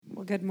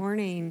Good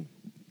morning.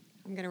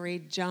 I'm going to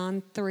read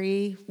John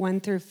 3, 1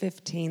 through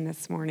 15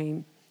 this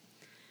morning.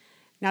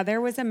 Now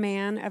there was a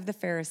man of the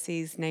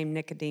Pharisees named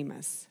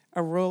Nicodemus,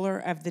 a ruler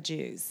of the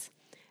Jews.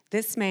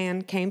 This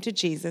man came to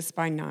Jesus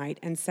by night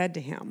and said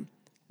to him,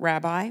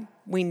 "Rabbi,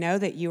 we know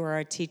that you are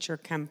a teacher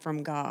come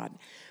from God,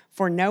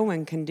 for no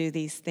one can do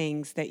these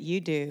things that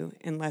you do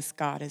unless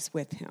God is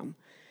with him."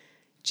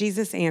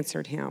 Jesus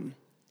answered him,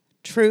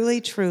 "Truly,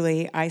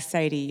 truly, I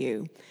say to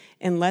you,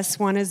 unless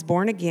one is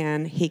born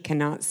again, he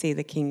cannot see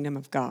the kingdom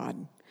of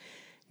God."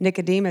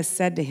 Nicodemus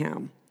said to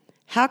him,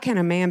 "How can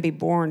a man be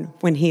born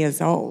when he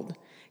is old?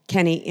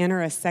 Can he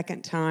enter a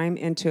second time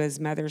into his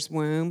mother's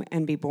womb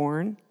and be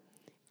born?"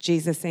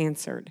 Jesus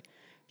answered,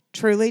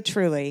 "Truly,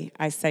 truly,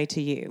 I say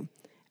to you,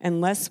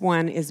 unless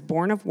one is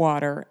born of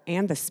water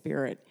and the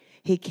Spirit,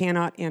 he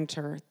cannot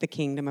enter the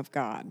kingdom of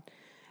God.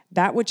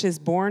 That which is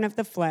born of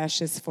the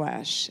flesh is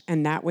flesh,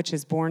 and that which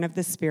is born of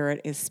the Spirit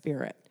is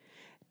spirit.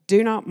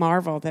 Do not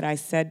marvel that I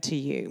said to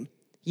you,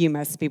 you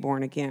must be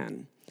born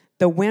again.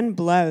 The wind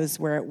blows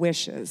where it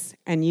wishes,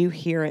 and you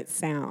hear its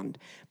sound,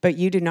 but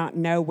you do not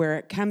know where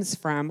it comes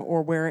from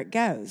or where it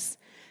goes.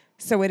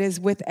 So it is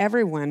with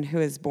everyone who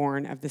is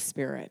born of the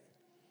Spirit."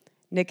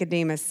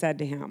 Nicodemus said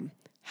to him,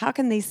 "How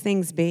can these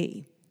things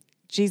be?"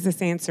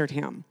 Jesus answered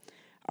him,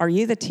 "Are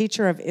you the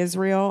teacher of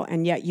Israel,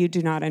 and yet you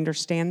do not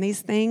understand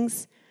these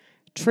things?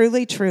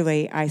 Truly,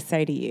 truly, I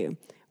say to you,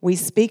 we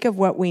speak of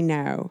what we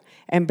know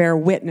and bear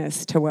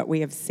witness to what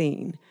we have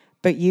seen,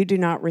 but you do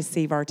not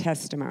receive our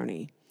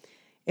testimony.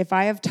 If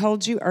I have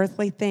told you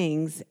earthly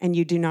things and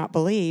you do not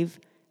believe,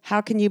 how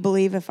can you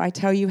believe if I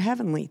tell you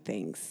heavenly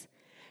things?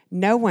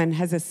 No one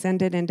has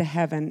ascended into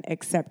heaven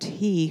except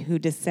he who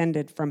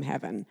descended from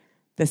heaven,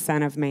 the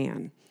Son of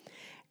Man.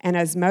 And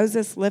as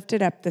Moses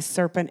lifted up the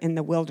serpent in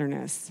the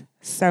wilderness,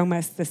 so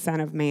must the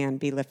Son of Man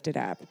be lifted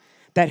up,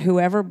 that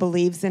whoever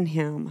believes in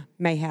him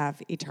may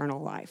have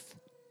eternal life."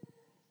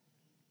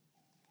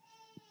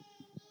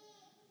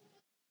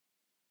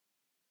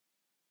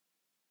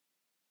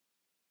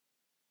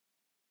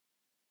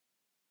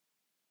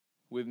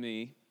 With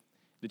me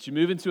that you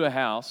move into a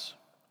house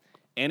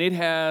and it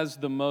has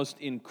the most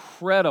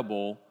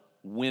incredible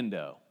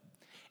window.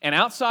 And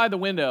outside the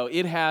window,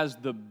 it has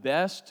the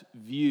best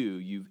view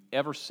you've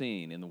ever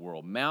seen in the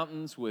world.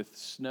 Mountains with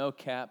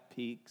snow-capped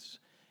peaks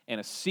and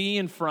a sea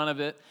in front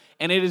of it.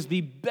 And it is the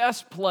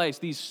best place.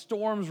 These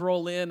storms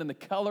roll in and the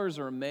colors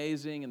are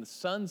amazing and the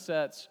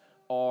sunsets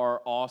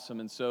are awesome.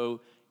 And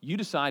so you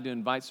decide to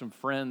invite some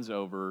friends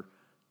over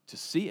to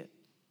see it.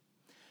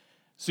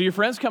 So your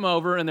friends come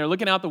over and they're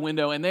looking out the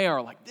window and they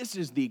are like, "This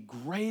is the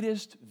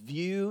greatest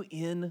view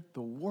in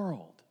the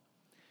world."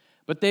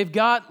 But they've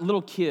got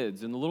little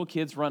kids, and the little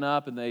kids run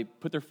up and they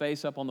put their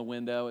face up on the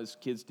window, as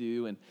kids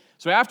do. And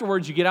so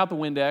afterwards, you get out the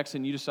Windex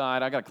and you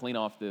decide, I got to clean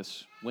off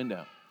this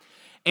window.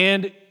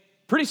 And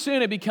pretty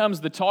soon it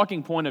becomes the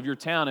talking point of your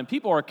town, and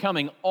people are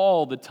coming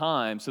all the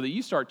time so that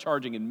you start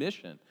charging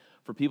admission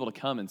for people to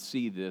come and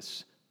see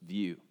this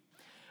view.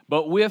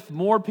 But with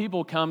more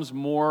people comes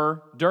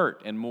more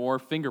dirt and more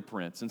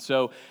fingerprints. And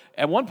so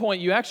at one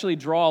point, you actually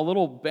draw a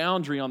little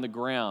boundary on the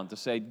ground to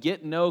say,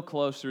 get no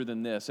closer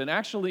than this. And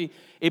actually,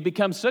 it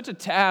becomes such a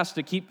task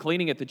to keep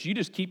cleaning it that you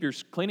just keep your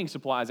cleaning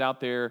supplies out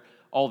there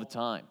all the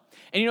time.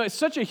 And it's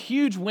such a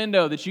huge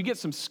window that you get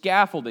some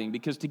scaffolding,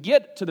 because to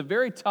get to the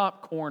very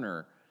top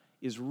corner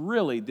is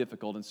really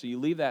difficult. And so you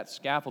leave that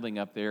scaffolding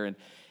up there. And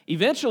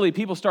eventually,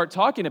 people start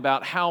talking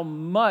about how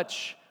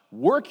much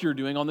work you're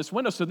doing on this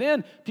window. So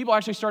then people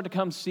actually start to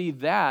come see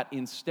that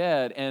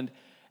instead. And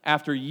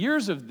after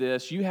years of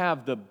this, you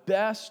have the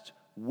best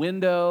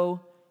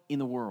window in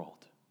the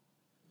world.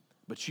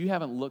 But you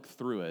haven't looked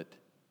through it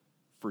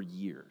for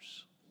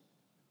years.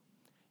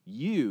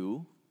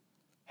 You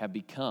have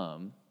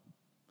become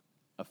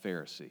a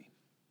Pharisee.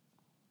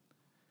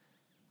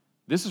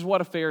 This is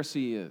what a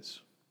Pharisee is.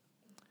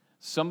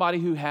 Somebody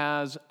who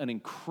has an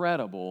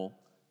incredible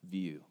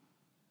view,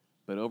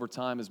 but over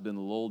time has been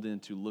lulled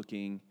into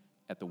looking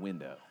at the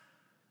window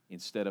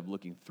instead of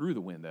looking through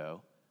the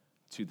window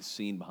to the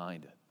scene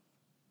behind it.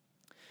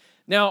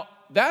 Now,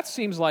 that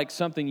seems like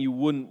something you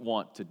wouldn't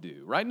want to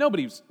do, right?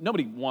 Nobody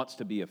wants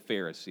to be a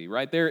Pharisee,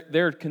 right?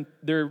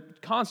 They're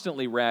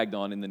constantly ragged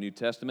on in the New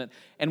Testament,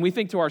 and we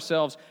think to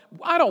ourselves,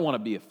 I don't want to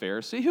be a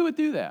Pharisee. Who would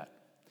do that?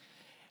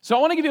 So I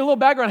want to give you a little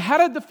background. How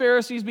did the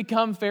Pharisees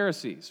become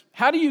Pharisees?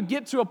 How do you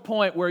get to a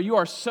point where you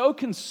are so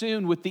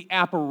consumed with the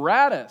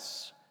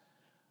apparatus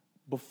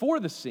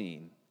before the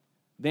scene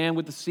than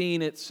with the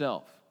scene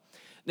itself?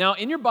 Now,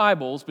 in your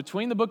Bibles,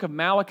 between the book of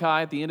Malachi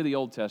at the end of the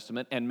Old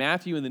Testament and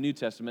Matthew in the New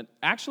Testament,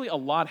 actually a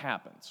lot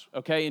happens,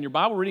 okay? In your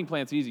Bible reading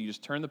plan, it's easy. You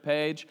just turn the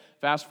page,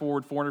 fast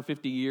forward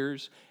 450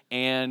 years,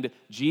 and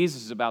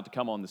Jesus is about to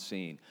come on the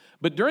scene.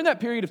 But during that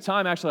period of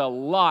time, actually a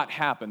lot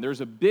happened.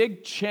 There's a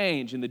big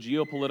change in the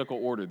geopolitical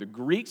order. The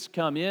Greeks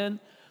come in,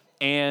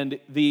 and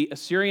the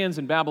Assyrians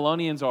and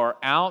Babylonians are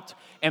out,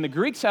 and the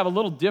Greeks have a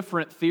little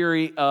different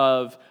theory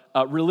of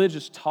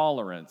religious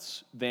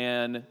tolerance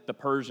than the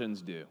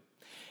Persians do.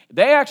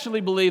 They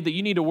actually believe that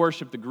you need to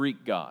worship the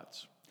Greek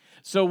gods.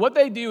 So what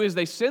they do is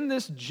they send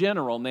this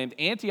general named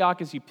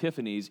Antiochus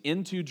Epiphanes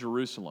into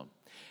Jerusalem.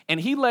 And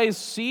he lays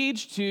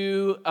siege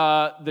to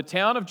the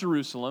town of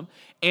Jerusalem,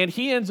 and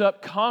he ends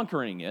up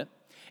conquering it.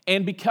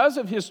 And because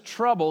of his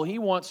trouble, he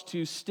wants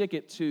to stick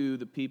it to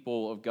the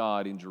people of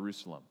God in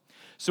Jerusalem.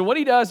 So what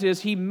he does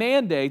is he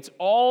mandates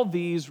all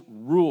these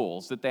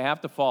rules that they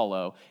have to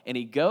follow, and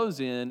he goes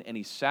in and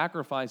he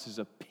sacrifices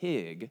a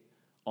pig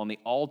on the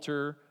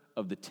altar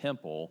of the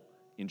temple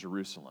in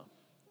Jerusalem.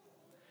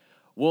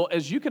 Well,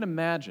 as you can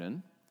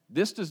imagine,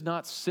 this does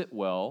not sit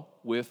well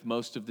with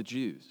most of the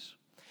Jews.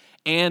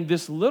 And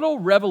this little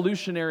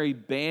revolutionary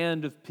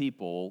band of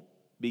people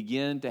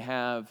begin to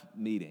have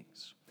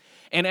meetings.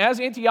 And as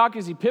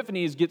Antiochus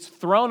Epiphanes gets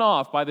thrown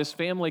off by this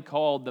family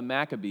called the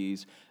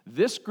Maccabees,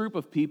 this group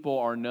of people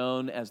are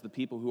known as the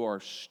people who are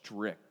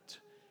strict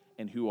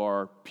and who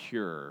are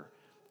pure.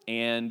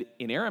 And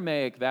in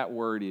Aramaic, that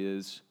word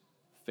is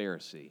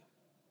Pharisee.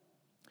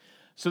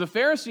 So the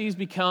Pharisees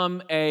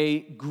become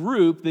a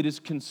group that is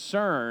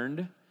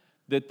concerned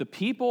that the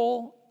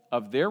people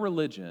of their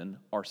religion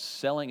are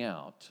selling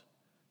out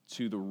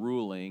to the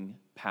ruling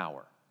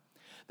power.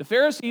 The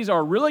Pharisees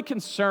are really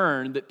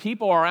concerned that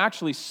people are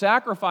actually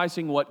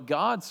sacrificing what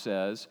God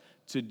says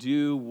to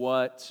do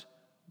what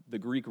the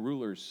Greek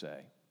rulers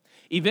say.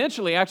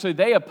 Eventually, actually,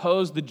 they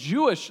oppose the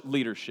Jewish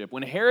leadership.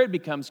 When Herod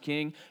becomes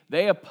king,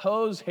 they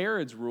oppose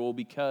Herod's rule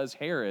because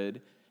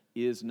Herod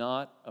is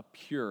not a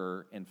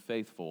pure and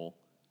faithful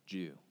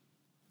Jew.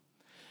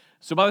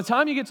 So by the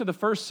time you get to the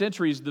first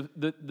centuries,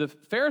 the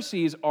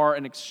Pharisees are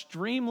an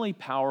extremely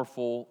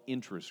powerful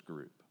interest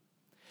group.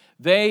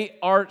 They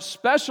are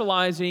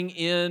specializing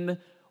in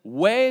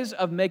ways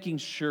of making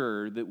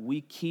sure that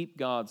we keep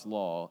God's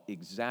law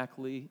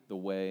exactly the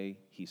way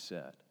He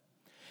said.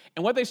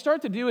 And what they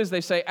start to do is they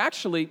say,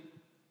 actually,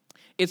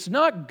 it's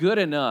not good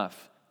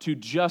enough to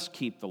just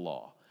keep the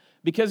law.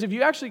 Because if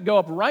you actually go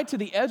up right to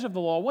the edge of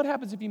the law, what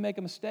happens if you make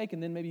a mistake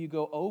and then maybe you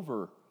go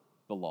over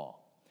the law?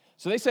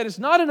 So they said it's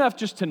not enough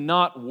just to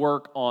not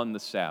work on the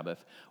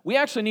Sabbath. We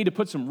actually need to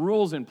put some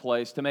rules in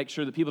place to make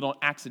sure that people don't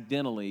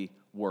accidentally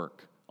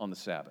work on the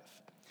Sabbath.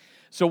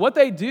 So what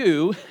they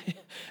do,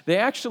 they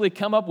actually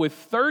come up with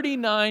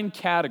 39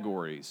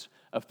 categories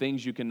of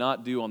things you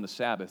cannot do on the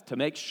Sabbath to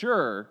make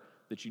sure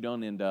that you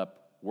don't end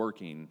up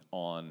working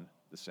on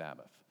the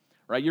Sabbath.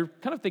 Right? You're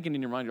kind of thinking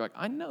in your mind, you're like,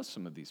 I know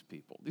some of these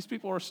people. These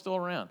people are still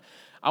around.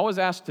 I was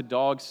asked to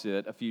dog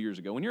sit a few years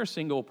ago. When you're a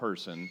single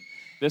person,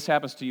 this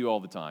happens to you all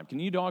the time. Can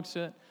you dog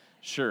sit?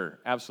 Sure,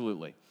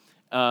 absolutely.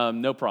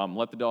 No problem.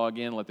 Let the dog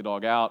in, let the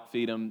dog out,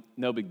 feed him,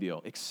 no big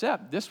deal.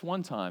 Except this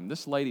one time,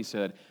 this lady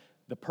said,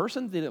 the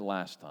person that did it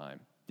last time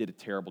did a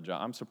terrible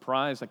job. I'm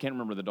surprised, I can't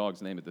remember the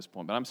dog's name at this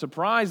point, but I'm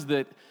surprised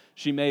that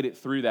she made it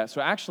through that.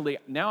 So actually,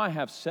 now I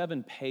have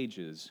 7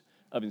 pages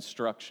of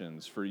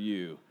instructions for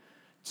you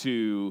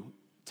to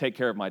take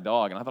care of my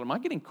dog. And I thought, am I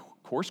getting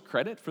course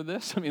credit for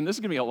this? I mean, this is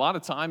going to be a lot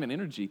of time and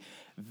energy.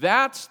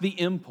 That's the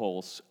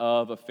impulse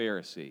of a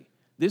Pharisee.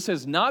 This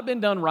has not been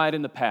done right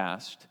in the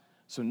past,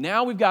 so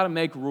now we've got to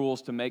make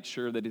rules to make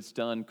sure that it's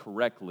done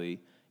correctly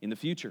in the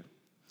future.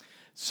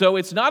 So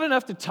it's not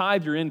enough to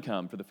tithe your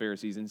income for the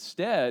Pharisees.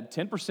 Instead,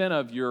 10%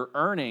 of your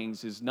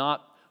earnings is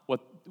not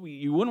what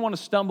you wouldn't want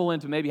to stumble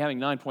into maybe having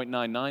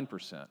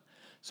 9.99%.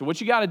 So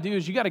what you got to do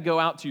is you got to go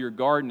out to your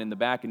garden in the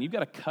back and you've got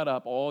to cut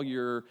up all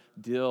your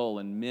dill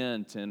and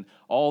mint and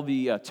all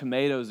the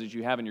tomatoes that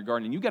you have in your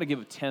garden, and you've got to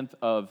give a tenth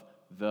of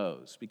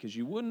those because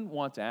you wouldn't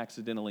want to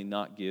accidentally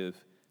not give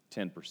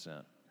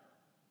 10%.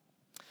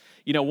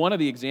 You know, one of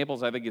the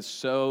examples I think is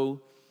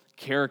so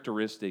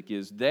characteristic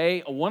is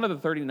one of the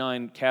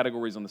 39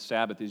 categories on the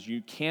Sabbath is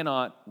you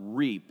cannot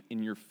reap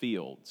in your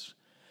fields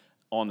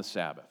on the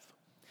Sabbath.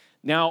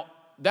 Now,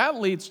 that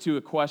leads to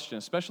a question,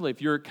 especially if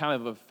you're kind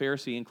of a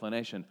Pharisee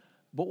inclination,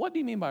 but what do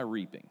you mean by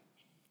reaping?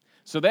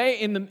 So they,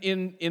 in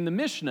the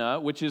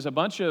Mishnah, which is a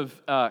bunch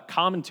of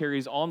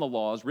commentaries on the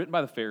laws written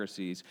by the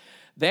Pharisees,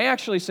 they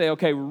actually say,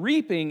 okay,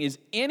 reaping is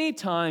any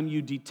time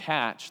you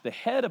detach the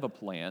head of a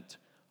plant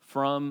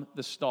from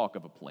the stalk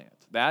of a plant.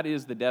 That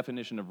is the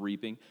definition of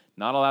reaping.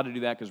 Not allowed to do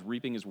that because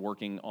reaping is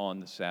working on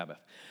the Sabbath.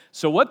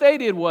 So what they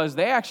did was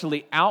they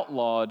actually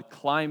outlawed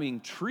climbing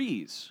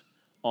trees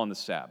on the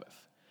Sabbath.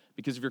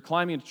 Because if you're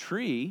climbing a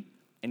tree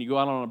and you go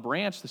out on a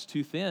branch that's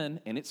too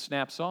thin and it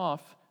snaps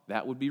off,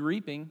 that would be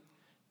reaping.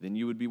 Then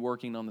you would be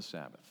working on the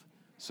Sabbath.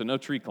 So no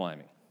tree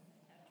climbing.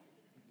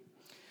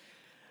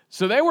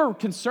 So they were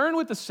concerned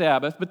with the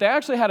Sabbath, but they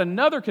actually had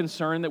another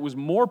concern that was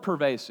more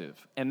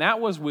pervasive, and that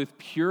was with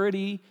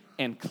purity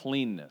and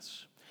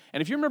cleanness.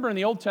 And if you remember in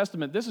the Old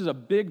Testament, this is a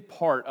big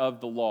part of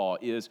the law,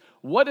 is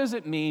what does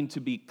it mean to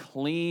be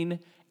clean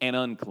and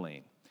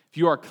unclean? If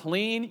you are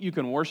clean, you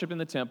can worship in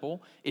the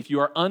temple. If you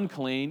are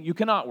unclean, you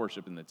cannot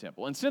worship in the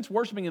temple. And since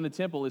worshiping in the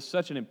temple is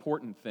such an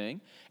important thing,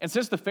 and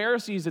since the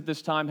Pharisees at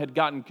this time had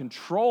gotten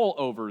control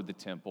over the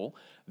temple,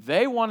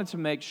 they wanted to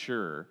make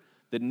sure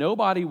that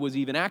nobody was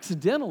even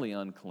accidentally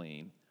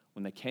unclean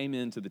when they came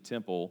into the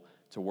temple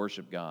to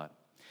worship God.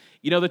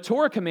 You know, the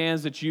Torah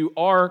commands that you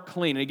are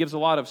clean, and it gives a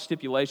lot of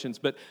stipulations,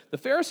 but the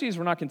Pharisees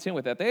were not content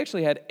with that. They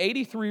actually had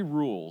 83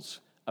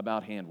 rules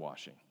about hand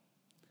washing.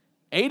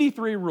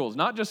 83 rules,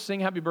 not just sing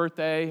happy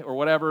birthday or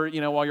whatever,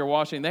 while you're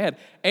washing. They had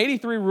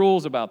 83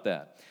 rules about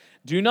that.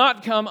 Do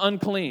not come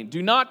unclean.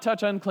 Do not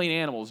touch unclean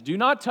animals. Do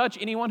not touch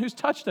anyone who's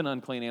touched an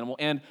unclean animal.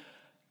 And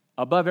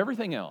above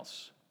everything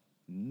else,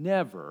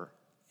 never,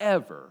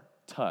 ever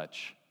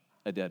touch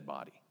a dead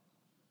body.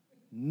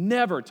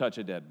 Never touch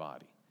a dead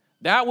body.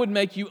 That would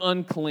make you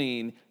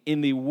unclean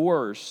in the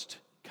worst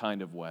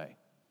kind of way.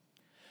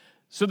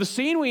 So the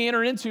scene we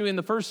enter into in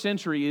the first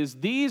century is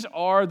these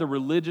are the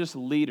religious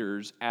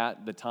leaders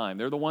at the time.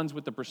 They're the ones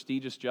with the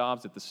prestigious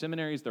jobs at the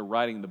seminaries. They're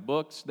writing the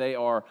books. They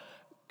are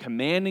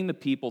commanding the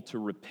people to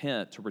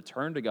repent, to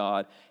return to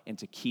God, and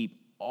to keep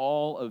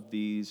all of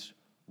these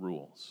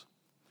rules.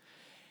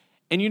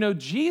 And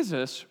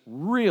Jesus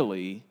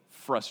really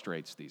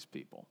frustrates these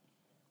people.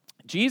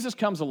 Jesus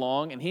comes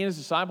along, and he and his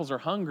disciples are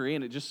hungry,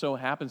 and it just so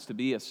happens to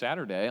be a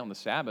Saturday on the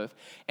Sabbath,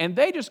 and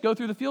they just go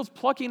through the fields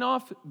plucking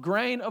off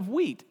grain of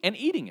wheat and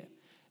eating it.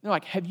 They're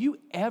like, have you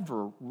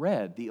ever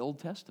read the Old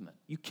Testament?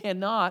 You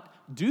cannot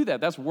do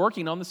that. That's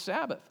working on the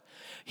Sabbath.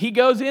 He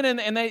goes in,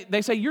 and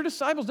they say, your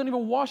disciples don't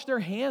even wash their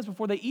hands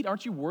before they eat.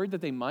 Aren't you worried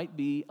that they might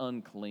be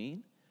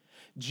unclean?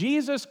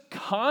 Jesus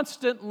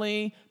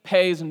constantly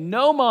pays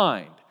no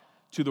mind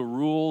to the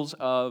rules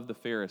of the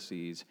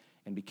Pharisees,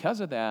 and because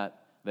of that,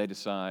 they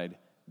decide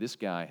this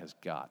guy has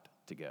got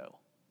to go.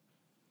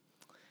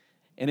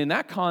 And in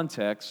that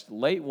context,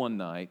 late one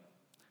night,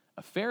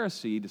 a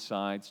Pharisee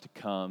decides to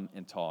come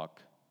and talk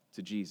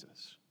to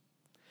Jesus.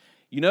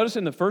 You notice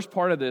in the first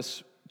part of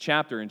this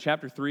chapter, in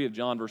chapter 3 of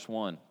John, verse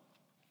 1,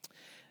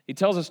 he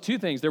tells us two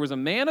things. There was a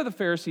man of the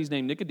Pharisees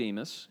named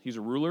Nicodemus. He's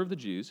a ruler of the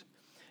Jews.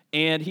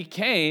 And he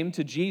came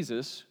to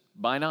Jesus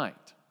by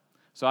night.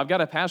 So I've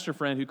got a pastor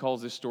friend who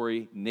calls this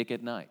story Nick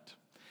at Night.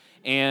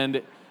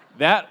 And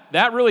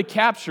that really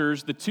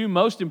captures the two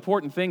most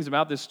important things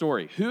about this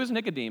story. Who is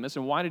Nicodemus,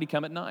 and why did he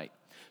come at night?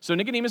 So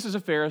Nicodemus is a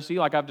Pharisee,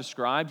 like I've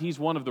described. He's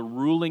one of the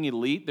ruling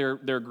elite.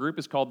 Their group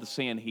is called the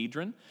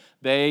Sanhedrin.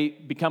 They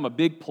become a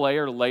big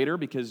player later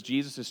because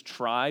Jesus is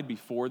tried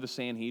before the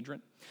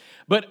Sanhedrin.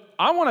 But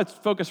I want to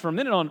focus for a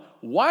minute on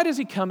why does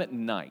he come at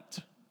night?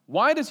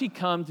 Why does he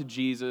come to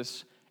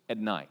Jesus at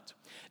night?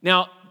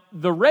 Now,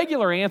 the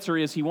regular answer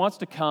is he wants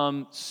to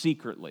come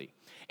secretly.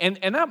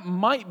 And that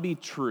might be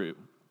true.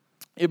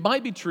 It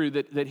might be true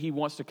that he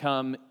wants to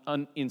come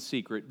in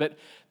secret, but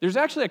there's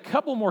actually a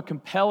couple more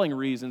compelling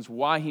reasons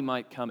why he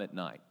might come at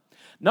night.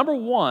 Number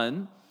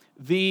one,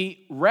 the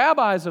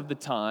rabbis of the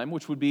time,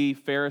 which would be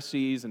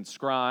Pharisees and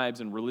scribes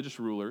and religious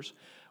rulers,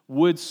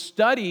 would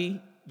study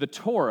the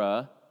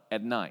Torah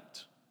at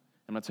night.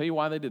 I'm going to tell you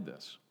why they did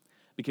this.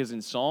 Because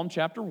in Psalm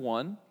chapter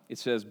 1, it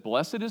says,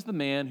 "Blessed is the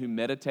man who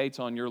meditates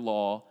on your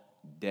law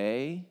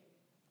day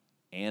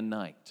and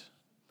night."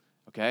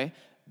 Okay?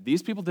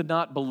 These people did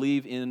not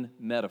believe in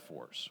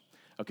metaphors,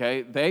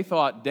 okay? They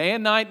thought day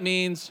and night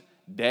means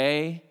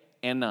day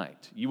and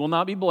night. You will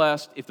not be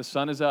blessed if the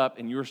sun is up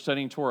and you're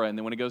studying Torah, and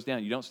then when it goes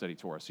down, you don't study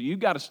Torah. So you've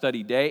got to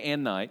study day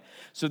and night.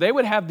 So they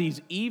would have these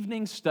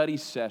evening study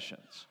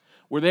sessions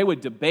where they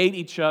would debate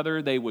each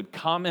other, they would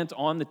comment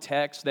on the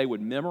text, they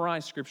would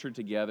memorize Scripture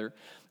together.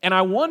 And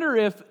I wonder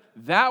if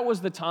that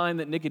was the time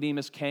that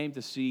Nicodemus came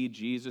to see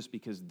Jesus,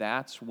 because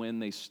that's when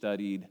they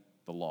studied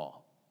the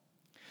law.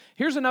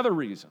 Here's another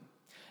reason.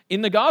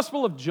 In the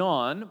Gospel of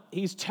John,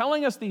 he's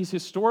telling us these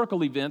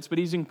historical events, but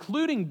he's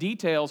including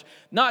details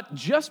not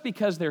just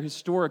because they're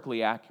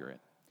historically accurate,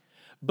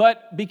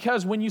 but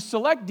because when you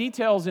select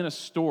details in a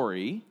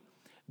story,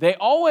 they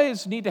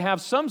always need to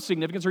have some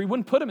significance, or you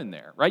wouldn't put them in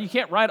there, right? You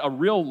can't write a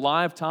real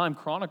live-time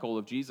chronicle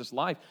of Jesus'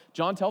 life.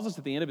 John tells us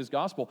at the end of his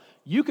Gospel,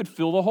 you could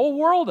fill the whole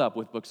world up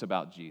with books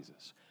about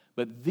Jesus.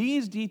 But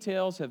these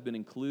details have been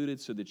included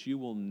so that you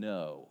will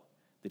know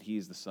that he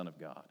is the Son of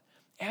God.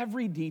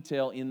 Every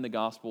detail in the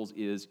Gospels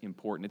is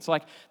important. It's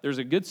like there's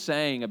a good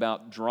saying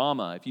about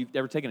drama. If you've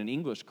ever taken an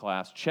English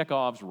class,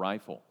 Chekhov's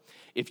rifle.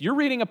 If you're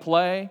reading a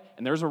play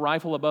and there's a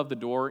rifle above the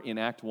door in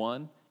Act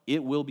 1,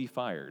 it will be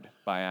fired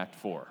by Act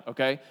 4,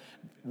 okay?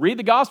 Read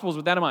the Gospels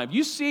with that in mind. If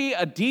you see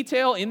a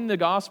detail in the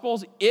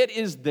Gospels, it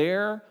is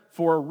there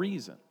for a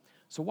reason.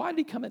 So why did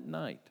he come at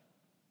night?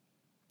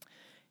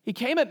 He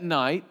came at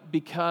night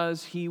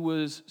because he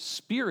was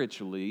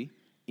spiritually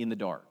in the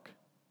dark.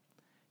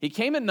 He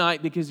came at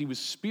night because he was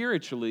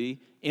spiritually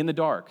in the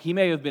dark. He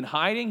may have been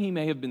hiding, he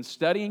may have been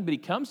studying, but he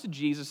comes to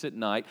Jesus at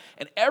night.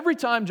 And every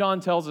time John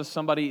tells us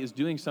somebody is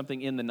doing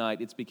something in the night,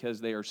 it's because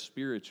they are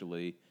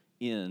spiritually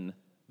in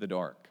the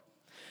dark.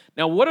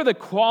 Now, what are the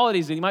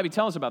qualities that he might be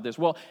telling us about this?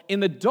 Well, in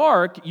the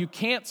dark, you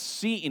can't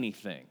see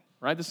anything,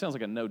 right? This sounds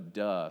like a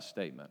no-duh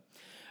statement.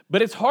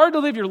 But it's hard to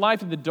live your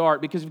life in the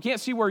dark because if you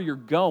can't see where you're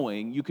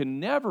going, you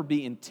can never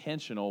be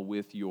intentional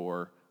with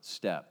your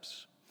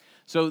steps.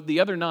 So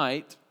the other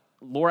night,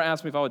 Laura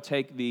asked me if I would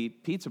take the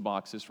pizza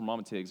boxes from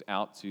Mama Tig's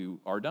out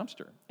to our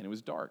dumpster, and it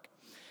was dark.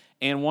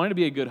 and wanting to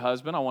be a good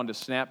husband. I wanted to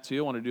snap to.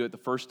 I wanted to do it the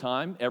first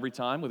time, every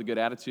time, with a good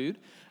attitude,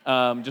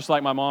 just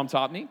like my mom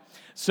taught me.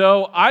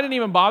 So I didn't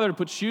even bother to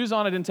put shoes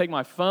on. I didn't take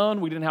my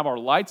phone. We didn't have our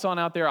lights on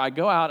out there. I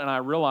go out and I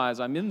realize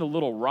I'm in the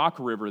little rock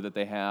river that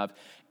they have,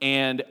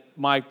 and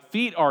my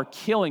feet are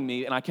killing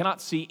me, and I cannot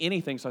see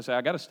anything. So I say,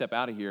 I got to step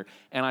out of here.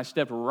 And I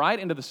stepped right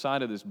into the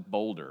side of this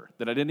boulder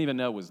that I didn't even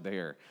know was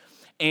there.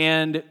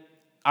 And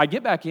I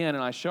get back in,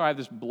 and I show her I have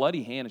this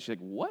bloody hand, and she's like,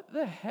 what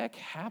the heck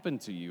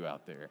happened to you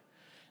out there?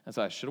 And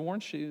so I should have worn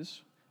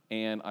shoes,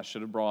 and I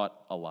should have brought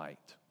a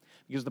light.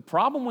 Because the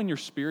problem when you're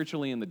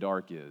spiritually in the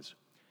dark is,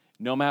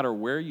 no matter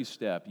where you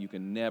step, you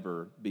can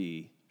never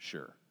be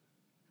sure.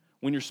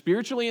 When you're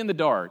spiritually in the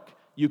dark,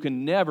 you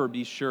can never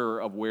be sure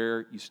of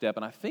where you step.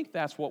 And I think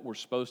that's what we're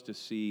supposed to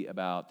see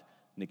about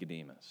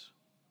Nicodemus.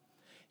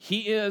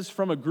 He is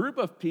from a group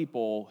of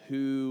people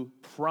who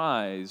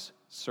prize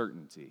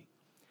certainty.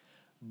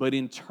 But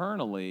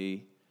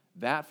internally,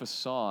 that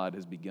facade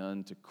has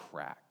begun to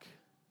crack.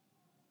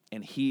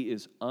 And he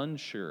is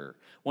unsure.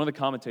 One of the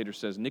commentators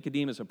says,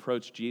 Nicodemus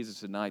approached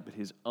Jesus at night, but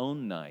his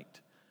own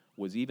night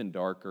was even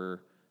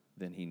darker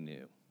than he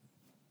knew.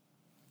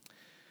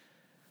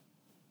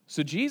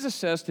 So Jesus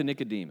says to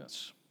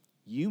Nicodemus,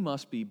 you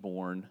must be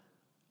born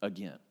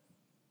again.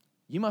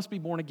 You must be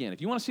born again.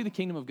 If you want to see the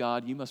kingdom of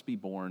God, you must be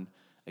born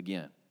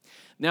again.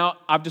 Now,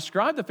 I've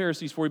described the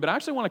Pharisees for you, but I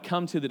actually want to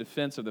come to the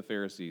defense of the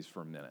Pharisees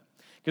for a minute.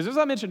 Because as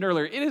I mentioned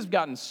earlier, it has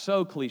gotten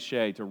so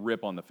cliche to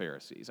rip on the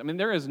Pharisees. I mean,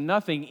 there is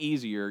nothing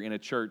easier in a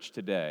church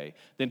today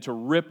than to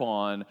rip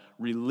on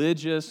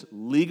religious,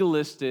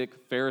 legalistic,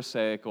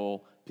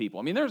 Pharisaical people.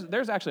 I mean,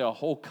 there's actually a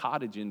whole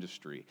cottage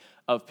industry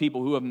of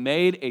people who have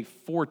made a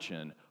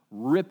fortune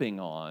ripping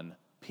on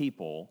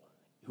people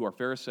who are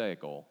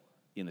Pharisaical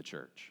in the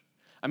church.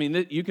 I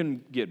mean, you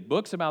can get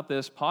books about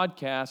this,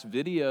 podcasts,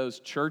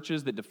 videos,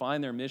 churches that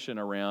define their mission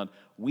around,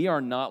 we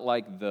are not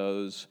like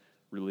those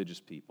religious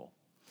people.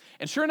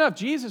 And sure enough,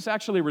 Jesus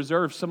actually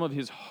reserves some of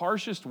his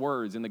harshest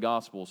words in the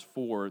Gospels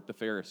for the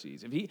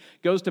Pharisees. If he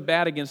goes to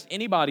bat against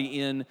anybody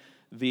in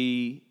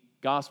the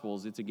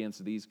Gospels, it's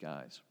against these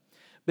guys.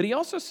 But he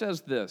also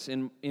says this.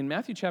 In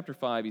Matthew chapter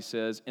 5, he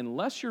says,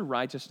 unless your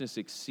righteousness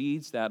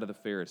exceeds that of the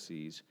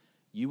Pharisees,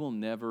 you will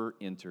never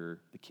enter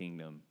the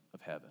kingdom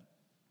of heaven.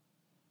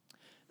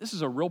 This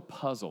is a real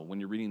puzzle when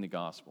you're reading the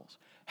Gospels.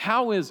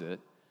 How is it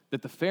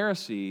that the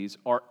Pharisees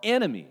are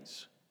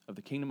enemies of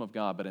the kingdom of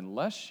God, but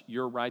unless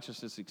your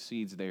righteousness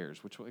exceeds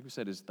theirs, which, like we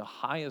said, is the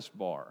highest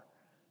bar,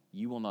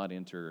 you will not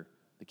enter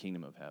the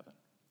kingdom of heaven?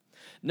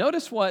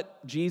 Notice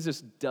what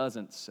Jesus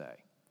doesn't say.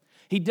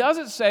 He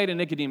doesn't say to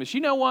Nicodemus,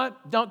 you know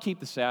what? Don't keep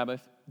the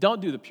Sabbath.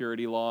 Don't do the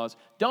purity laws.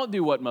 Don't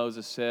do what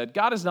Moses said.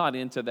 God is not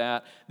into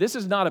that. This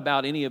is not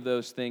about any of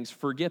those things.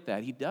 Forget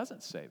that. He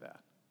doesn't say that.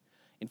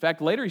 In fact,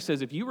 later he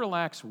says, if you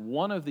relax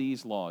one of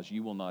these laws,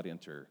 you will not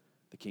enter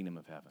the kingdom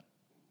of heaven.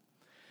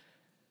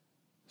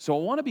 So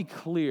I want to be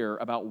clear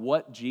about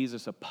what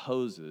Jesus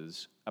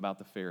opposes about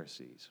the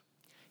Pharisees.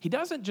 He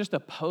doesn't just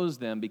oppose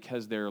them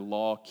because they're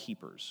law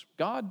keepers.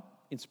 God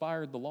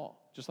inspired the law,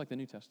 just like the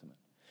New Testament.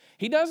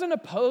 He doesn't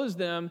oppose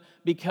them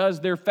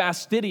because they're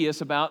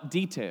fastidious about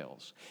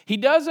details. He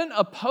doesn't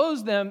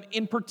oppose them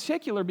in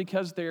particular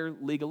because they're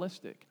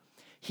legalistic.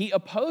 He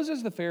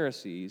opposes the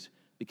Pharisees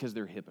because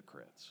they're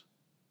hypocrites.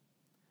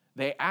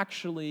 They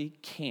actually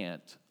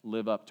can't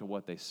live up to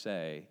what they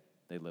say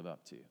they live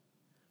up to.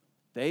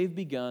 They've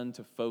begun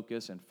to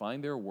focus and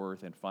find their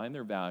worth and find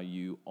their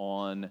value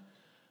on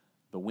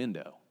the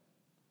window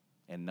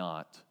and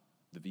not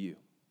the view.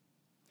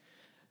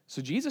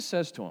 So Jesus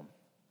says to him,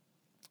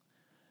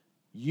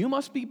 you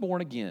must be born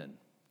again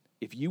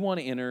if you want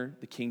to enter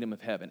the kingdom of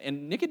heaven.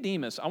 And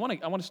Nicodemus, I want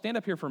to stand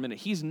up here for a minute.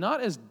 He's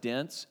not as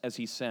dense as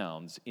he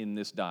sounds in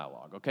this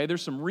dialogue, okay?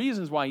 There's some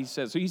reasons why he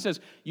says. So he says,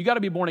 you got to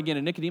be born again.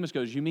 And Nicodemus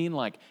goes, you mean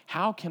like,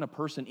 how can a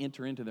person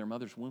enter into their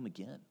mother's womb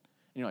again?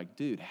 And you're like,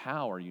 dude,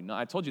 how are you not?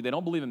 I told you they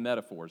don't believe in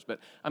metaphors, but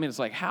I mean, it's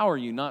like, how are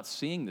you not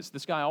seeing this?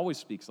 This guy always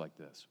speaks like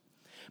this.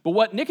 But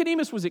what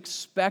Nicodemus was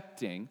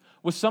expecting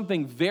was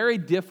something very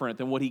different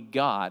than what he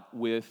got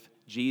with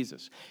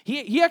Jesus.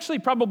 He actually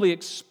probably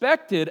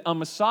expected a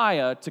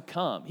Messiah to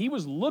come. He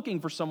was looking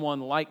for someone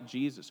like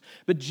Jesus.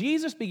 But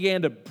Jesus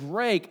began to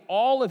break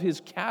all of his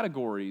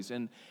categories,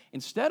 and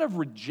instead of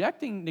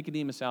rejecting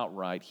Nicodemus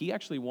outright, he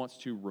actually wants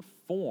to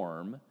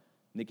reform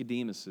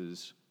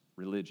Nicodemus's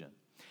religion.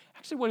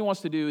 Actually, what he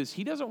wants to do is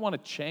he doesn't want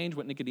to change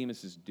what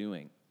Nicodemus is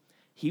doing.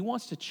 He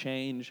wants to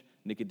change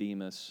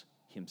Nicodemus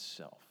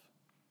himself.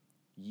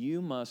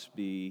 You must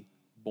be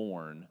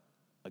born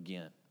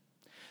again.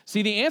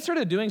 See, the answer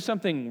to doing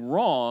something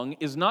wrong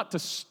is not to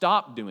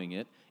stop doing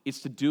it,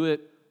 it's to do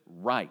it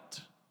right.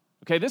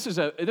 Okay, this is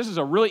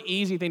a really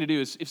easy thing to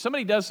do. If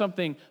somebody does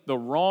something the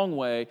wrong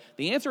way,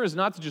 the answer is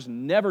not to just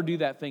never do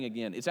that thing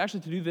again. It's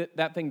actually to do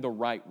that thing the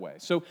right way.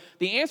 So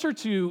the answer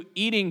to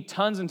eating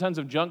tons and tons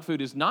of junk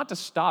food is not to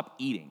stop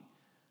eating.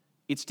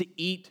 It's to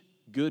eat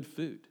good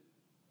food,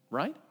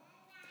 right?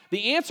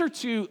 The answer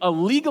to a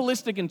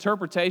legalistic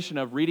interpretation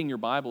of reading your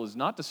Bible is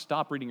not to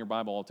stop reading your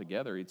Bible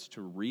altogether. It's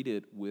to read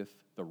it with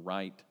the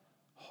right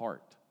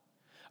heart.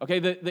 Okay,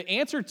 the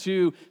answer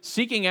to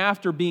seeking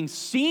after being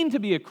seen to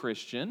be a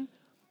Christian,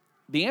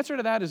 the answer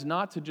to that is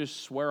not to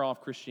just swear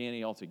off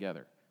Christianity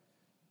altogether.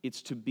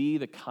 It's to be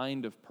the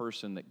kind of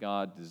person that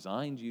God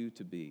designed you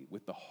to be,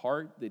 with the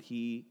heart that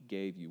He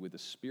gave you, with the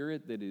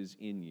spirit that is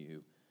in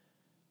you,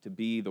 to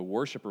be the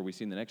worshiper we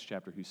see in the next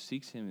chapter who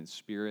seeks Him in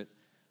spirit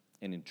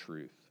and in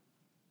truth.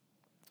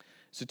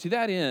 So to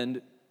that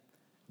end,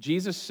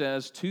 Jesus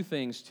says two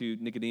things to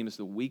Nicodemus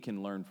that we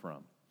can learn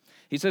from.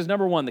 He says,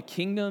 number one, the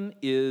kingdom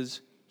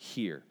is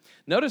here.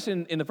 Notice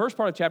in the first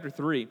part of chapter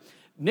 3,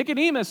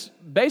 Nicodemus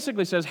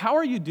basically says, how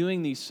are you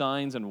doing these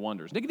signs and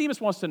wonders?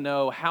 Nicodemus wants to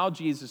know how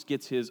Jesus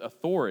gets his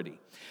authority.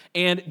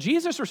 And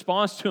Jesus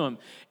responds to him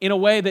in a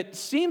way that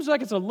seems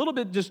like it's a little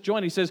bit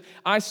disjointed. He says,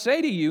 I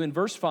say to you in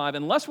verse 5,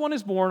 unless one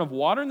is born of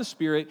water and the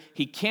Spirit,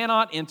 he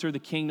cannot enter the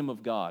kingdom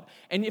of God.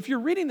 And if you're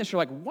reading this,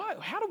 you're like,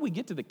 what? How did we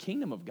get to the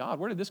kingdom of God?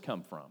 Where did this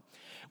come from?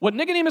 What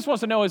Nicodemus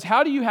wants to know is,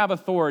 how do you have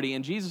authority?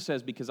 And Jesus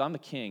says, because I'm the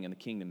king and the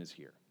kingdom is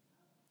here.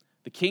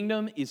 The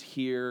kingdom is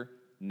here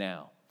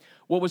now.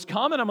 What was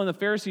common among the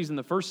Pharisees in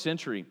the first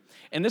century,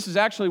 and this is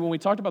actually when we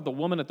talked about the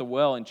woman at the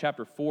well in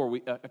chapter 4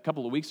 a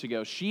couple of weeks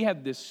ago, she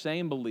had this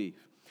same belief.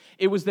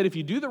 It was that if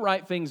you do the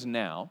right things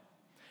now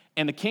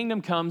and the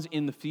kingdom comes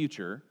in the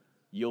future,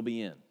 you'll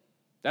be in.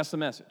 That's the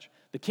message.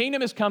 The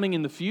kingdom is coming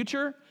in the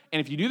future,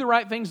 and if you do the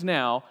right things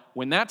now,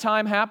 when that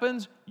time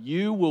happens,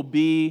 you will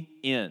be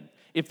in.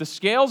 If the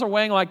scales are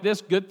weighing like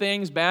this, good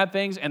things, bad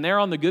things, and they're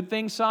on the good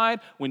things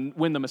side, when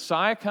the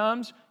Messiah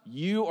comes,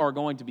 you are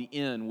going to be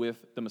in with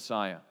the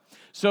Messiah.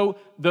 So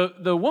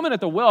the woman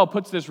at the well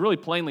puts this really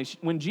plainly.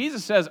 When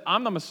Jesus says,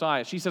 I'm the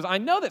Messiah, she says, I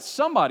know that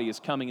somebody is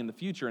coming in the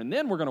future, and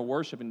then we're going to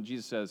worship. And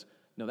Jesus says,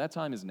 no, that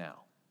time is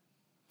now.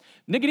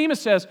 Nicodemus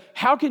says,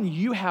 how can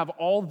you have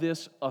all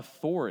this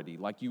authority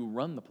like you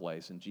run the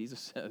place? And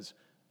Jesus says,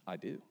 I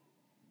do.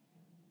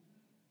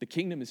 The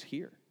kingdom is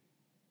here.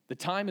 The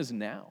time is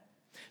now.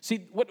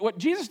 See, what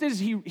Jesus did is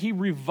he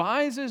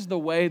revises the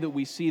way that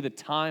we see the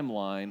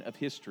timeline of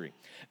history.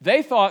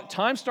 They thought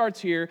time starts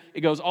here,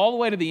 it goes all the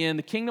way to the end,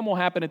 the kingdom will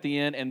happen at the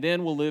end, and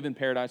then we'll live in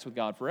paradise with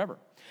God forever.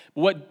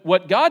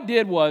 What God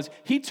did was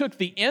He took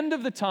the end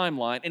of the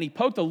timeline and He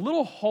poked a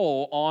little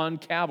hole on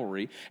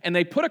Calvary, and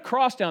they put a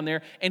cross down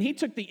there, and He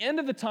took the end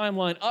of the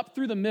timeline up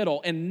through the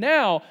middle, and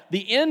now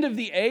the end of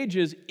the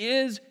ages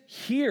is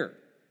here.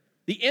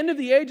 The end of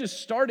the ages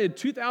started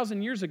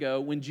 2,000 years ago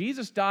when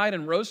Jesus died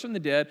and rose from the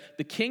dead.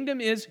 The kingdom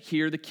is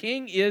here. The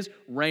king is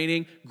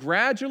reigning,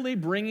 gradually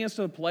bringing us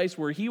to a place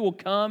where He will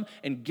come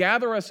and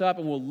gather us up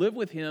and we'll live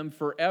with Him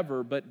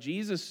forever. But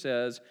Jesus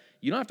says,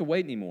 you don't have to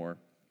wait anymore.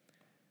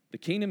 The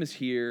kingdom is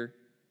here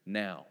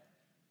now.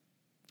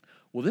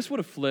 Well, this would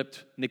have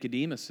flipped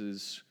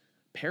Nicodemus's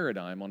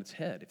paradigm on its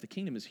head. If the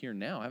kingdom is here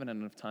now, I haven't had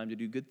enough time to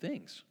do good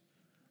things.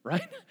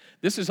 Right?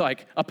 This is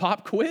like a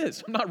pop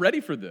quiz. I'm not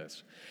ready for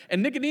this.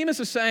 And Nicodemus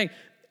is saying,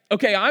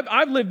 okay,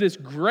 I've lived this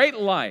great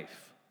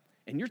life,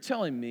 and you're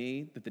telling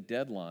me that the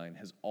deadline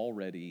has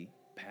already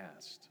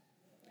passed.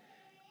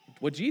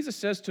 What Jesus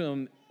says to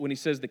him when He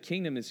says the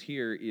kingdom is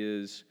here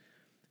is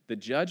the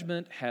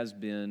judgment has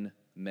been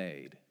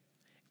made.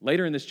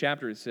 Later in this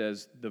chapter it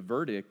says the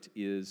verdict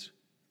is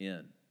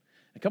in.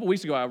 A couple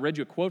weeks ago I read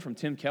you a quote from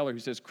Tim Keller who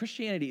says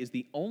Christianity is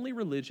the only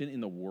religion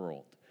in the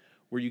world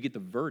where you get the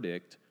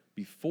verdict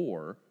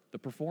before the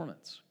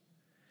performance.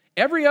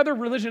 Every other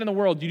religion in the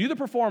world, you do the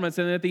performance,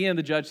 and then at the end,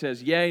 the judge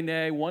says, yay,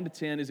 nay, 1 to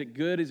 10, is it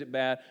good, is it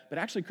bad? But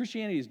actually,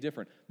 Christianity is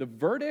different. The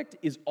verdict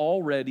is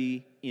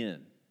already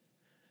in.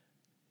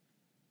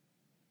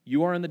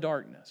 You are in the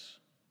darkness,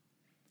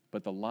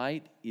 but the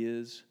light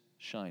is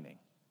shining.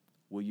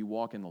 Will you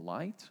walk in the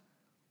light,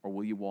 or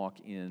will you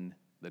walk in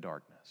the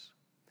darkness?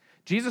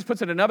 Jesus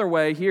puts it another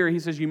way here. He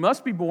says, you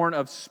must be born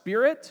of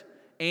spirit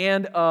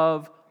and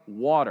of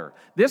water.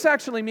 This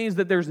actually means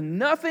that there's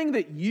nothing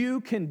that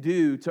you can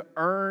do to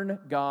earn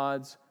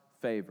God's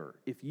favor.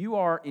 If you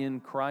are in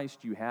Christ,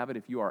 you have it.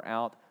 If you are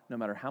out, no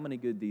matter how many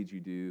good deeds you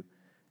do,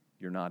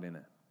 you're not in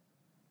it.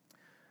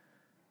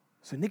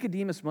 So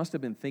Nicodemus must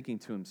have been thinking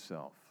to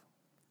himself,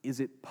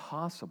 is it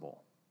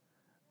possible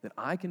that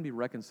I can be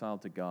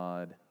reconciled to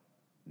God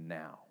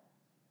now?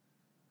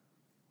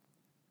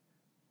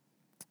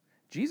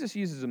 Jesus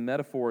uses a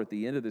metaphor at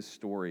the end of this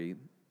story.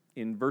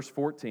 In verse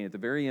 14, at the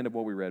very end of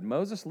what we read,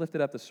 Moses lifted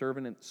up the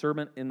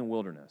serpent in the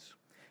wilderness.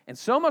 And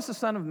so must the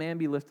Son of Man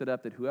be lifted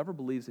up, that whoever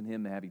believes in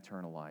Him may have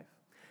eternal life.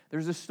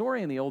 There's a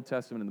story in the Old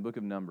Testament in the book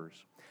of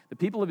Numbers. The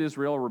people of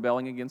Israel are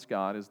rebelling against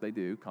God, as they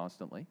do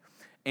constantly.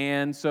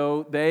 And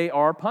so they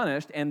are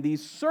punished. And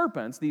these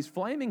serpents, these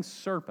flaming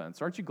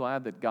serpents, aren't you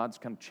glad that God's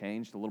kind of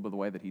changed a little bit of the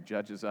way that He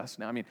judges us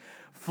now? I mean,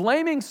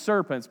 flaming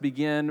serpents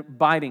begin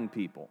biting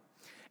people.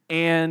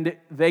 And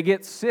they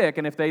get sick,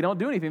 and if they don't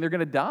do anything, they're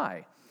going to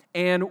die.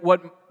 And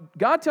what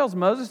God tells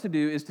Moses to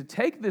do is to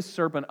take this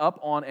serpent up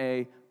on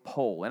a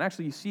pole. And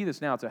actually, you see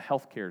this now. It's a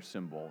healthcare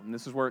symbol. And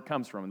this is where it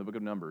comes from in the book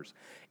of Numbers.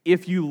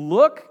 If you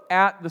look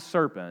at the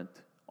serpent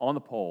on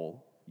the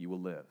pole, you will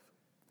live.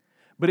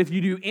 But if you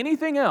do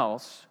anything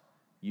else,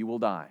 you will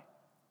die.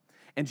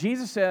 And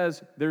Jesus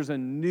says there's a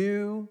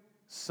new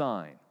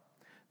sign.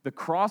 The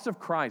cross of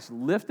Christ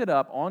lifted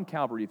up on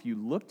Calvary, if you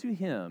look to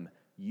him,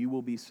 you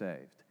will be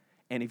saved.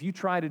 And if you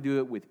try to do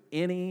it with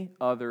any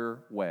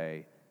other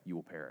way, you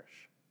will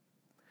perish.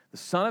 The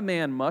Son of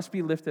Man must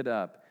be lifted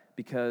up,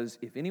 because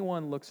if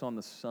anyone looks on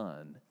the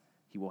Son,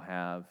 he will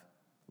have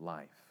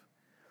life.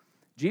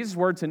 Jesus'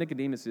 word to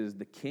Nicodemus is,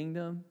 the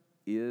kingdom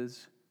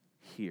is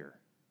here.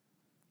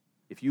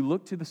 If you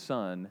look to the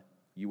Son,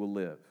 you will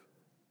live.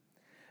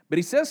 But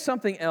he says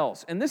something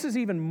else, and this is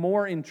even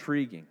more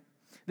intriguing.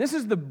 This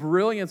is the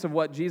brilliance of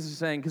what Jesus is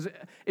saying, because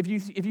if you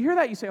hear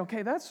that, you say,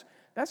 okay, that's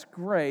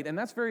great, and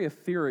that's very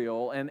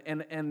ethereal,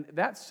 and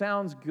that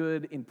sounds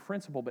good in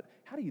principle, but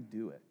how do you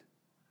do it?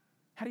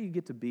 How do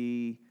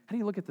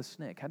you look at the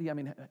snake?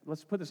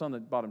 Let's put this on the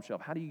bottom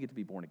shelf. How do you get to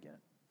be born again?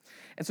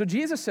 And so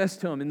Jesus says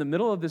to him in the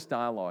middle of this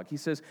dialogue, he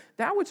says,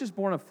 that which is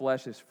born of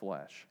flesh is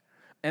flesh,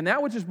 and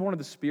that which is born of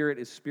the Spirit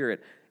is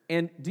spirit.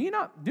 And do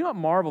not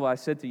marvel that I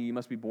said to you, you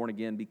must be born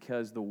again,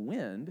 because the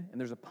wind, and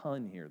there's a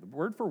pun here, the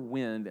word for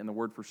wind and the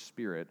word for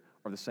spirit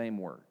are the same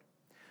word.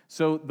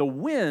 So the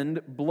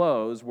wind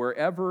blows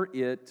wherever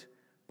it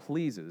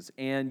pleases,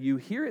 and you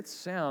hear its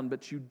sound,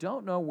 but you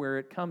don't know where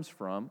it comes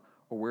from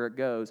or where it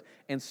goes.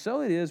 And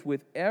so it is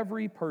with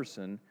every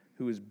person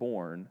who is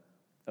born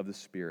of the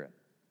Spirit.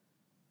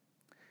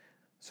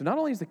 So not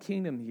only is the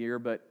kingdom here,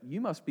 but you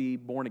must be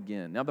born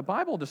again. Now, the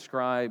Bible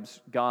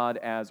describes God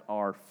as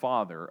our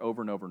Father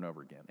over and over and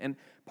over again. And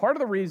part of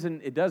the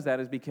reason it does that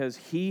is because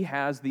he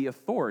has the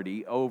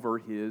authority over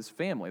his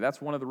family.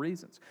 That's one of the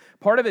reasons.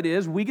 Part of it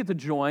is we get to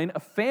join a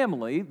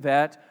family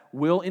that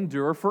will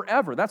endure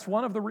forever. That's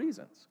one of the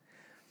reasons.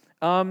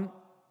 But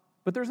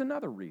there's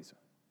another reason.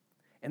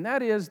 And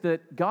that is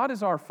that God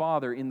is our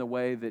Father in the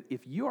way that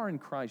if you are in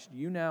Christ,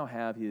 you now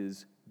have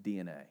his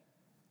DNA.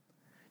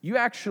 You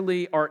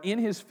actually are in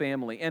his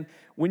family. And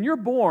when you're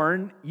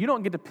born, you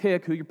don't get to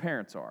pick who your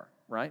parents are,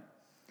 right?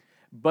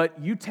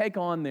 But you take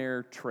on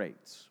their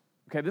traits.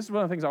 Okay, this is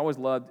one of the things I always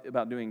loved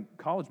about doing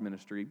college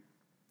ministry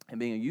and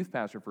being a youth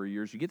pastor for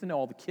years. You get to know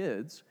all the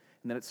kids,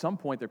 and then at some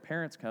point their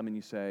parents come and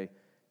you say,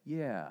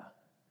 yeah,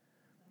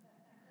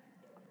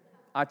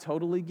 I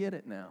totally get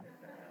it now.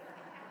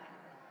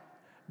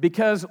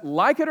 Because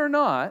like it or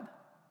not,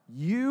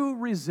 you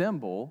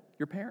resemble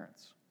your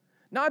parents.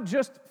 Not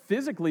just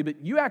physically,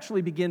 but you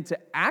actually begin to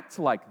act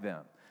like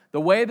them.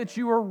 The way that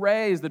you were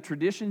raised, the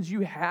traditions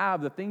you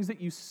have, the things that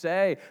you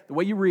say, the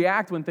way you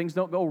react when things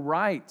don't go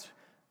right,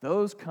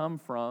 those come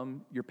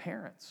from your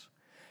parents.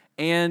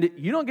 And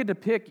you don't get to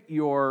pick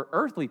your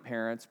earthly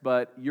parents,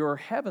 but your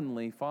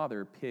heavenly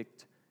Father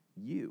picked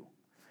you.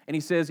 And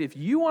he says, if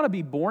you want to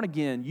be born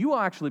again, you will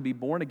actually be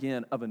born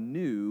again of a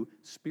new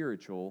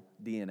spiritual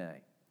DNA.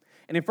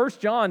 And in 1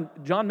 John,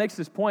 John makes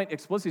this point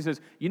explicitly. He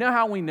says, you know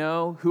how we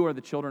know who are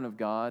the children of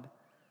God?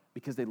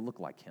 Because they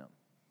look like him.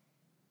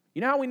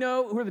 You know how we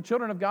know who are the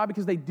children of God?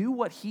 Because they do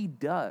what he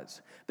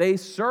does. They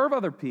serve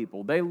other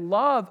people. They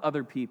love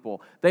other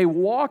people. They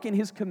walk in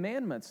his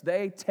commandments.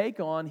 They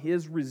take on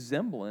his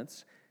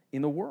resemblance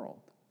in the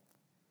world.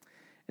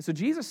 And so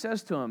Jesus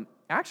says to him,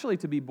 actually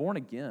to be born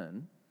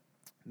again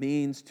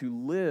means to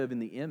live in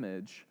the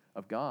image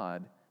of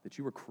God that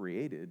you were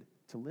created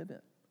to live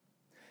in.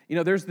 You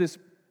know, there's this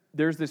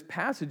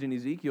passage in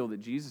Ezekiel that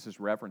Jesus is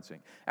referencing.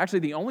 Actually,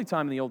 the only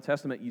time in the Old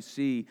Testament you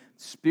see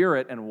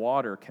spirit and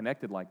water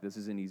connected like this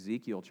is in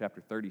Ezekiel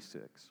chapter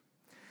 36.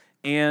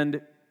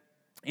 And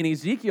in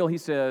Ezekiel, he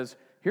says,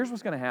 here's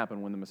what's going to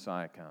happen when the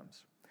Messiah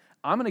comes.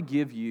 I'm going to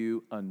give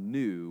you a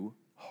new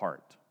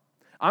heart.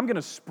 I'm going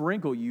to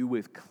sprinkle you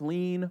with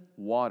clean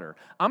water.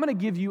 I'm going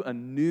to give you a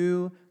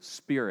new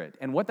spirit.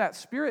 And what that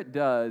spirit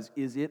does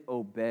is it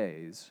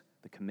obeys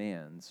the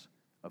commands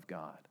of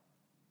God.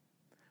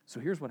 So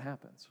here's what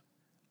happens.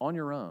 On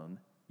your own,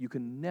 you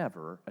can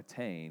never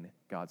attain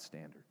God's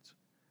standards.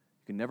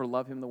 You can never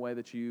love him the way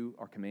that you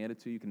are commanded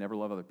to. You can never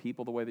love other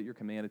people the way that you're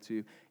commanded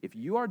to. If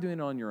you are doing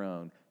it on your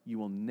own, you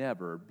will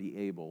never be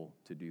able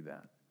to do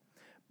that.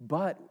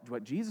 But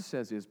what Jesus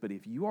says is, but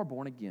if you are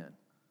born again,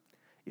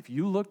 if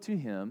you look to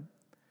him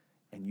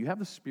and you have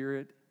the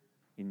Spirit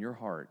in your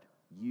heart,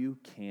 you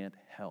can't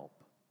help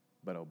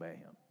but obey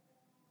him.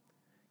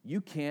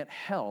 You can't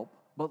help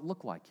but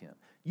look like him.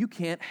 You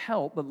can't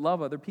help but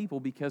love other people,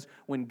 because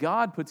when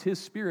God puts his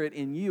Spirit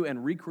in you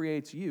and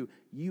recreates you,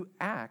 you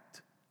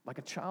act like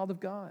a child of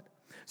God.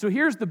 So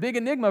here's the big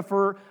enigma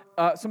for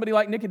somebody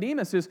like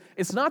Nicodemus is,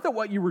 it's not that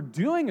what you were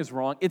doing is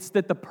wrong, it's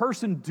that the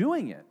person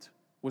doing it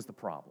was the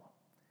problem.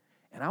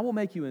 And I will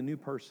make you a new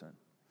person.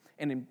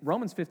 And in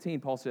Romans 15,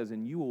 Paul says,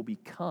 and you will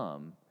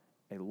become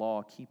a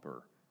law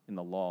keeper in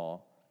the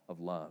law of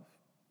love.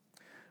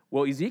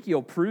 Well,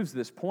 Ezekiel proves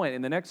this point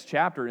in the next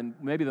chapter, and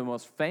maybe the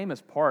most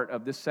famous part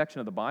of this section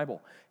of the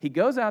Bible. He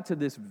goes out to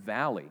this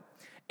valley,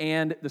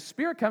 and the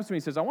Spirit comes to me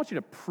and says, I want you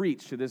to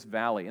preach to this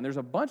valley. And there's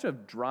a bunch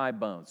of dry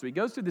bones. So he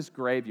goes to this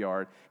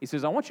graveyard. He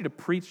says, I want you to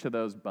preach to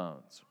those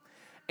bones.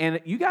 And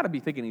you got to be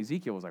thinking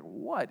Ezekiel was like,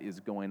 what is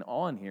going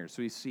on here?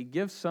 So he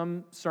gives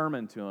some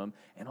sermon to him,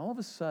 and all of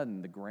a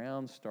sudden the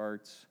ground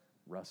starts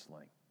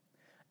rustling.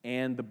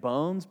 And the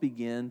bones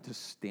begin to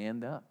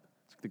stand up.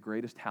 It's the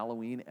greatest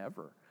Halloween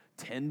ever.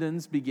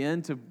 tendons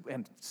begin to,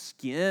 and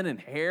skin and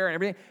hair and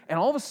everything. And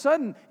all of a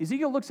sudden,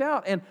 Ezekiel looks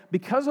out, and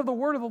because of the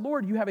word of the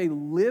Lord, you have a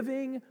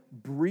living,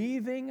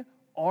 breathing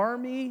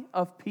army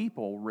of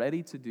people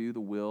ready to do the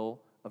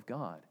will of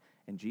God.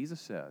 And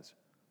Jesus says,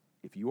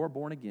 if you are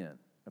born again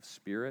of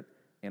spirit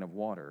and of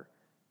water,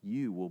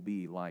 you will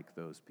be like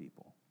those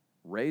people,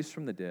 raised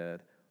from the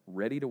dead,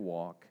 ready to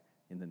walk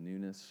in the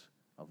newness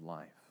of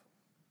life.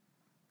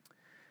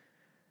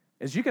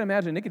 As you can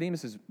imagine,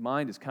 Nicodemus'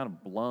 mind is kind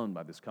of blown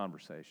by this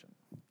conversation,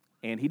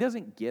 and he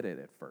doesn't get it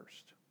at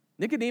first.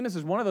 Nicodemus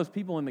is one of those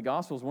people in the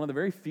Gospels, one of the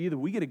very few that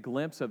we get a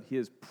glimpse of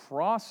his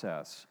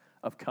process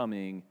of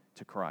coming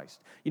to Christ.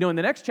 You know, in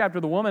the next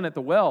chapter, the woman at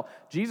the well,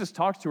 Jesus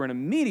talks to her, and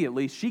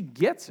immediately she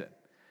gets it.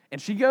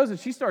 And she goes and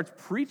she starts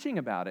preaching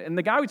about it. And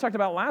the guy we talked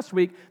about last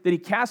week that he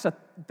casts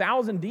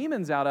 1,000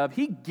 demons out of,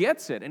 he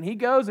gets it. And he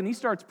goes and he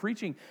starts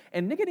preaching.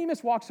 And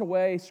Nicodemus walks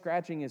away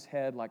scratching his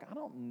head like, I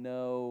don't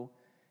know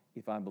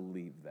if I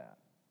believe that.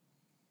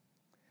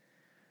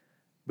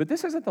 But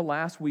this isn't the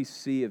last we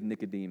see of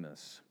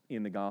Nicodemus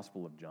in the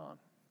Gospel of John.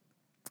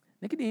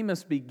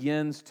 Nicodemus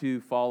begins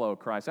to follow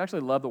Christ. I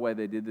actually love the way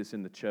they did this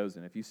in The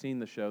Chosen. If you've seen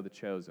the show The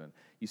Chosen,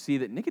 you see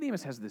that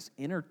Nicodemus has this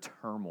inner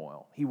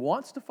turmoil. He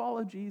wants to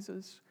follow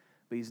Jesus,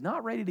 but he's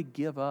not ready to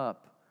give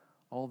up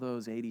all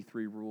those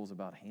 83 rules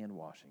about hand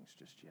washings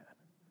just yet.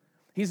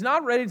 He's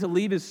not ready to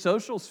leave his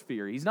social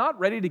sphere. He's not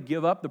ready to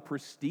give up the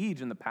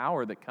prestige and the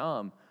power that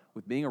come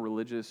with being a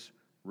religious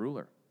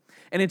ruler.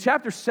 And in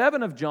chapter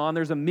 7 of John,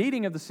 there's a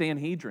meeting of the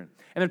Sanhedrin,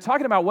 and they're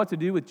talking about what to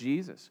do with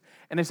Jesus.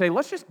 And they say,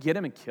 let's just get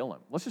him and kill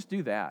him. Let's just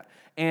do that.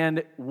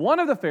 And one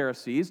of the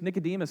Pharisees,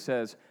 Nicodemus,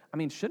 says,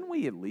 shouldn't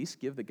we at least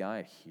give the guy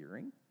a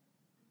hearing?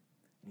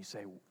 And you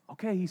say,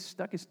 okay, he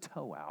stuck his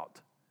toe out.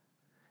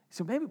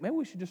 So maybe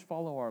we should just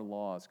follow our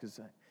laws, because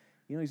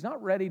he's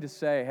not ready to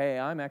say, hey,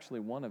 I'm actually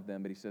one of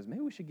them, but he says,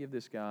 maybe we should give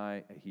this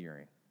guy a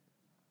hearing.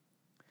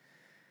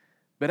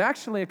 But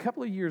actually, a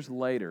couple of years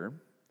later,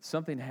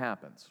 something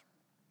happens.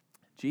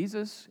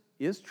 Jesus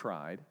is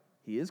tried,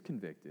 he is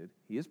convicted,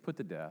 he is put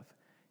to death,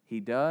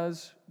 he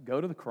does go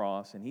to the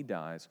cross, and he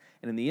dies.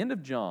 And in the end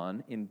of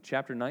John, in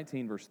chapter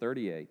 19, verse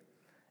 38,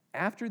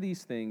 after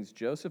these things,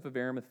 Joseph of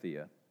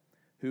Arimathea,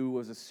 who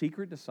was a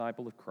secret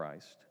disciple of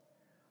Christ,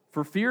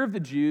 for fear of the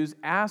Jews,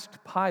 asked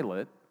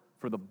Pilate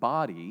for the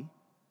body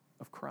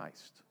of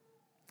Christ.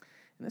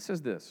 And it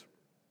says this,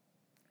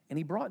 and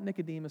he brought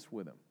Nicodemus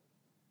with him.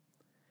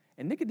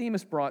 And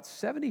Nicodemus brought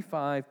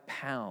 75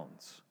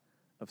 pounds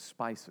of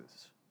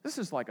spices. This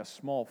is like a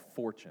small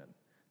fortune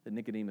that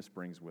Nicodemus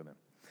brings with him.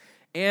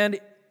 And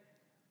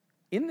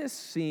in this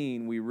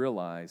scene, we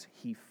realize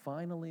he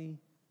finally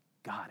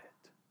got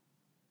it.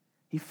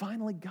 He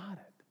finally got it.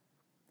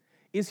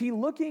 Is he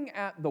looking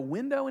at the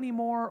window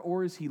anymore,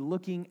 or is he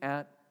looking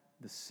at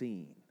the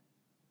scene?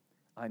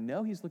 I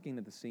know he's looking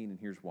at the scene, and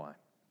here's why.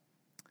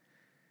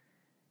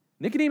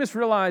 Nicodemus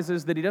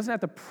realizes that he doesn't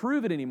have to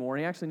prove it anymore,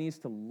 he actually needs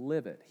to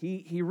live it.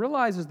 He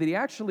realizes that he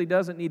actually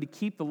doesn't need to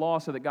keep the law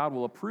so that God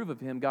will approve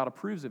of him. God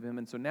approves of him,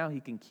 and so now he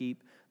can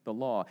keep the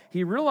law.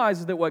 He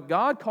realizes that what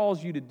God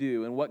calls you to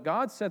do and what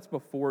God sets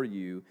before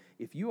you,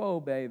 if you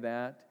obey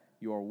that,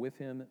 you are with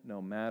him no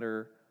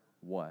matter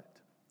what.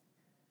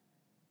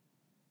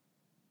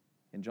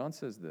 And John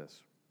says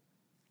this,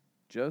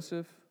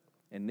 Joseph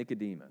and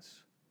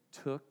Nicodemus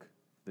took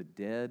the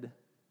dead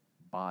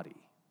body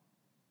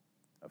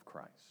of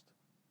Christ.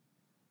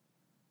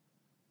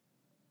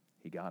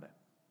 He got it.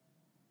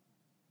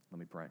 Let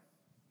me pray.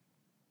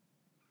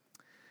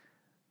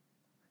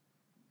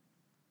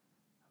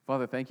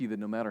 Father, thank you that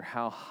no matter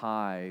how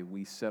high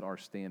we set our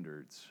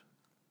standards,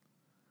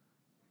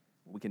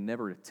 we can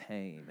never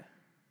attain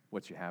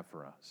what you have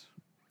for us.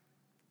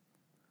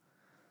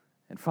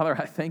 And Father,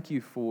 I thank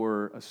you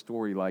for a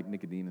story like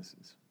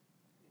Nicodemus's.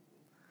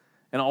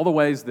 And all the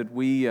ways that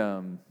we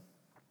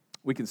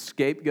can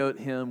scapegoat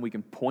him, we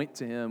can point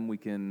to him, we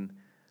can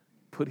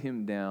put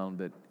him down,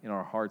 that in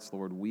our hearts,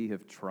 Lord, we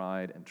have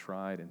tried and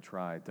tried and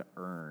tried to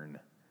earn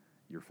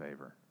your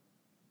favor.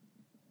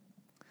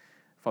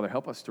 Father,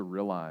 help us to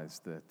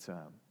realize that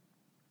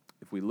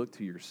if we look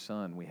to your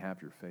Son, we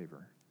have your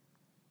favor.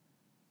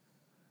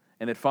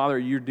 And that, Father,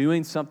 you're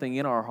doing something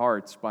in our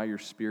hearts by your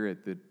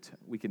Spirit that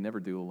we can never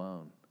do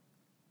alone.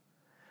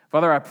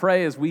 Father, I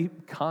pray as we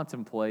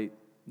contemplate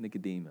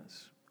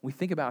Nicodemus, we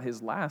think about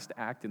his last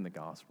act in the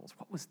Gospels.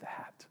 What was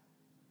that?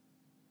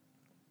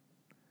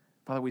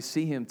 Father, we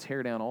see him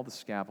tear down all the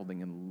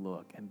scaffolding and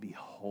look and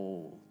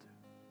behold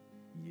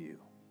you.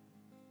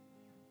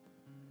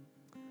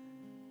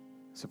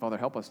 So, Father,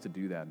 help us to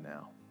do that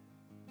now.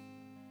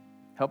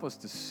 Help us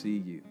to see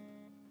you.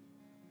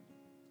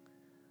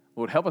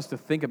 Lord, help us to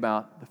think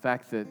about the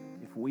fact that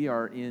if we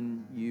are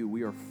in you,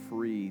 we are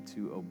free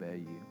to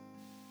obey you.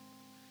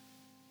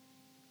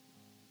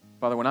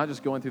 Father, we're not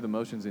just going through the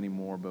motions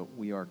anymore, but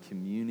we are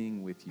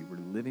communing with you. We're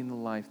living the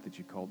life that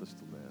you called us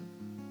to live.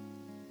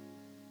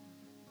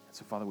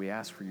 So, Father, we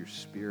ask for your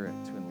Spirit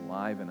to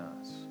enliven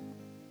us,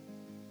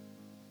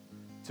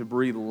 to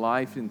breathe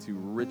life into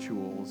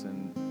rituals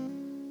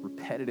and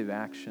repetitive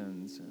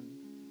actions. And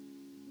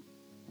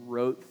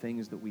rote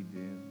things that we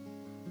do.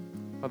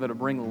 Father, to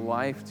bring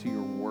life to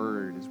your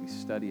word as we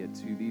study it,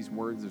 to these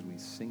words as we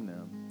sing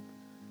them.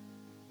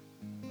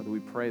 Father, we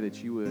pray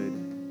that you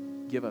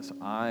would give us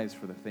eyes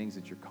for the things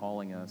that you're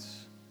calling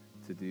us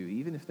to do,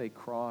 even if they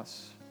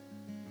cross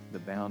the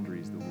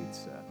boundaries that we'd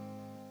set.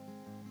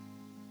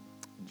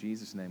 In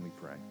Jesus' name we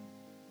pray.